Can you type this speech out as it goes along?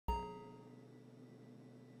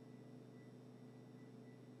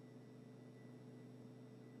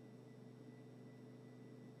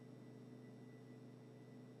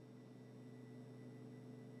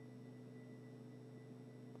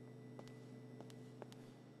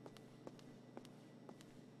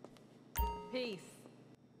Peace.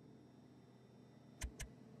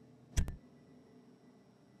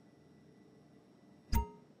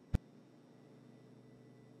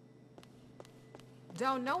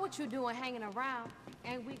 Don't know what you doing hanging around,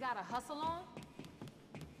 and we got a hustle on?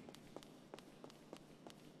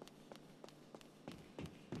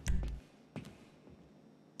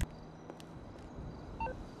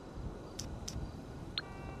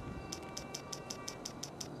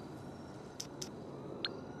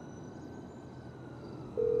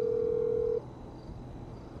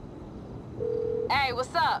 Hey,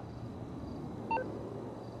 what's up?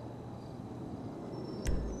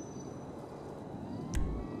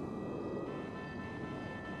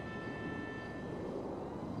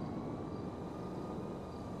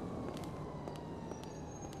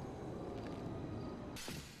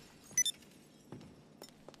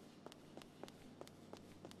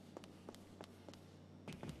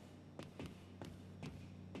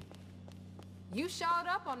 You showed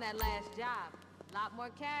up on that last job. Lot more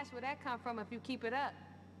cash where that come from if you keep it up.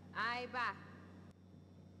 Aye, bye.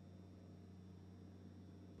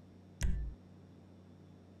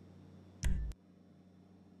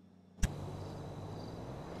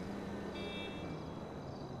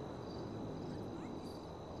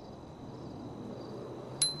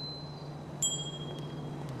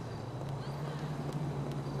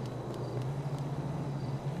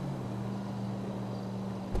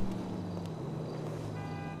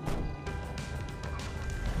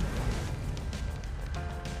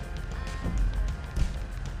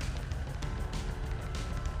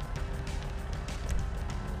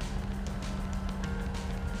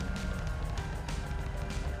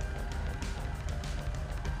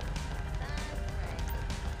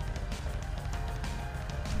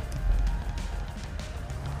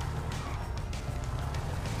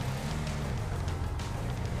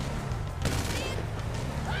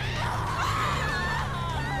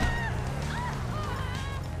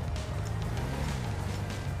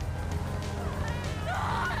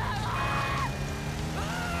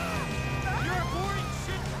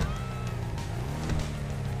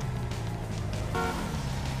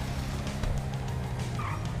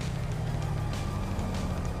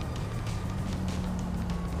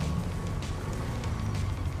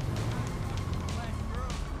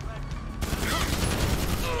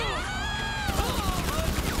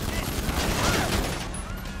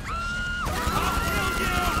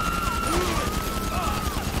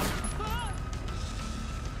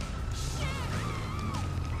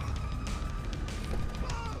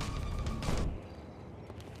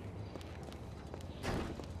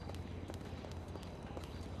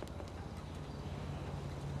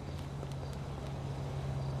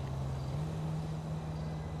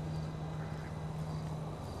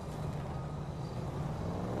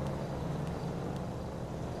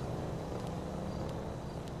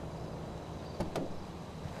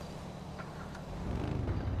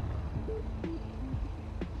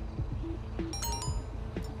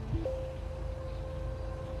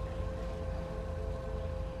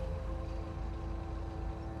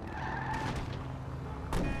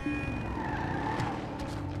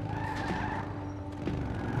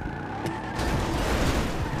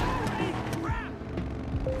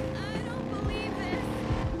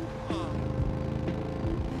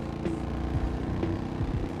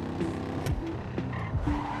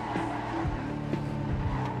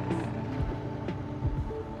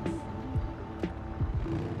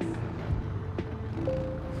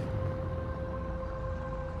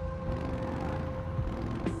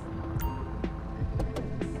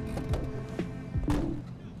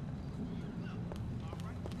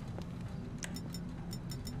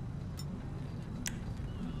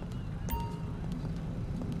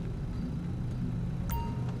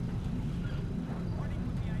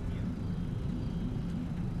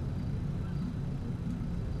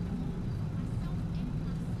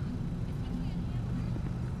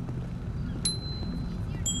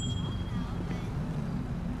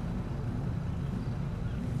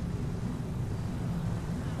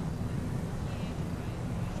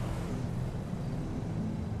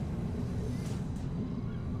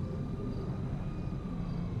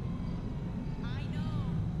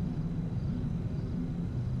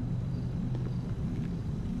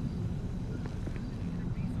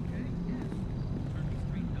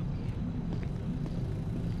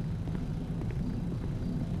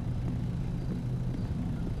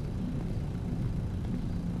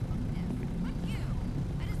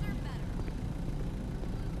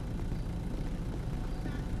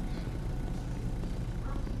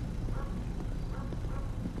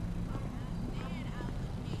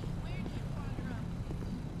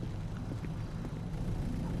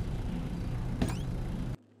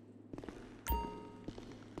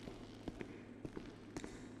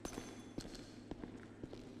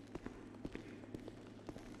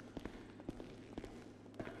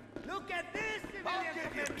 Look at this I'll civilian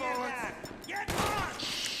give you from bullets. Get lost!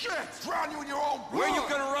 Shit! Drown you in your own blood! Where you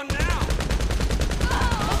gonna run now?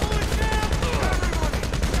 Everybody,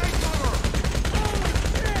 take cover! Holy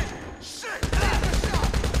shit! Shit! Take the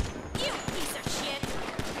shot! You piece of shit!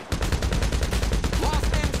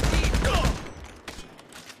 Lost MC!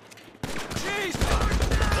 Jesus!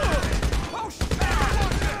 Oh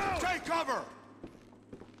shit! Take cover!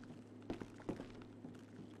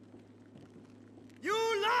 You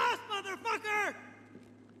lost, motherfucker!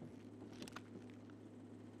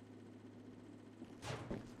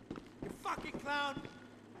 You fucking clown!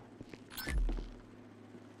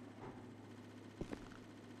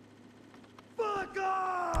 Fuck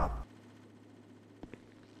off!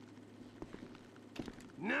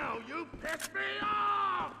 Now you piss me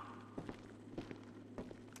off!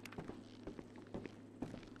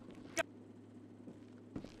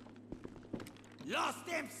 Lost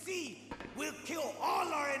MC will kill all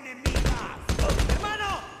our enemies!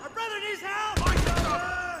 Hermano! Our brother needs help! I got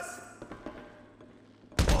us!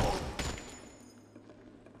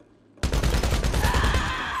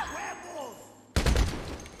 Rebels!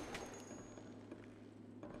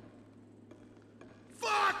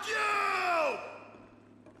 Fuck you!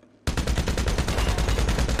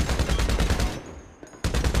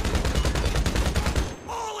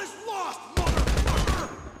 All is lost, motherfucker!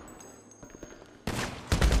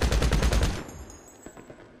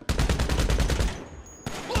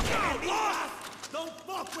 Look out, lost! Don't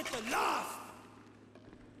fuck with the lost!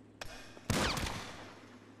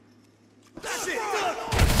 That's it!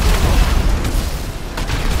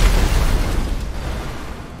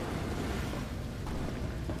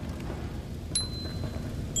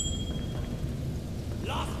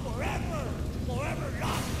 Lost forever! Forever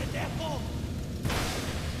lost, pendejo!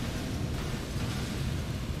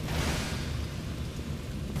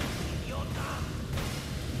 Idiota!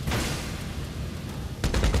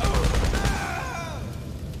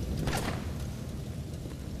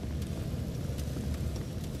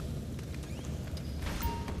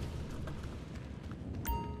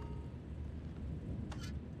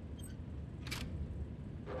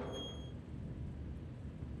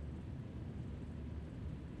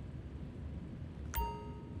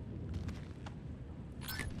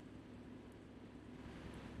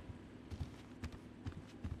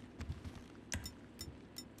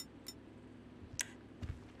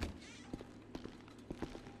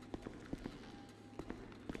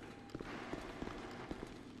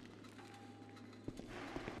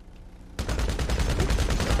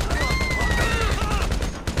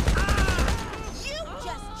 You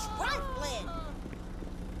just trifling!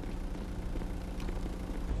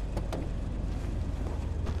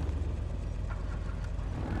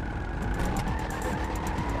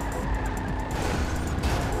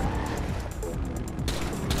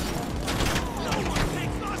 No one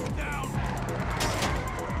takes us down!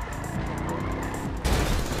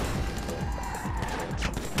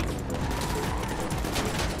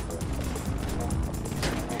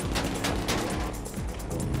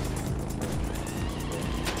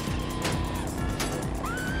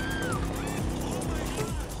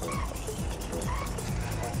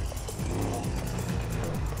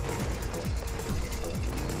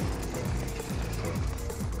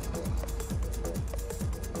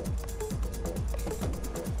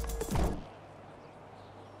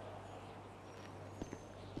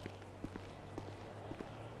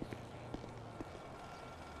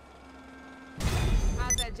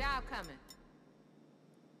 How's that job coming?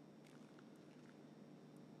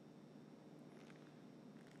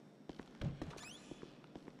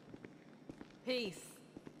 Peace.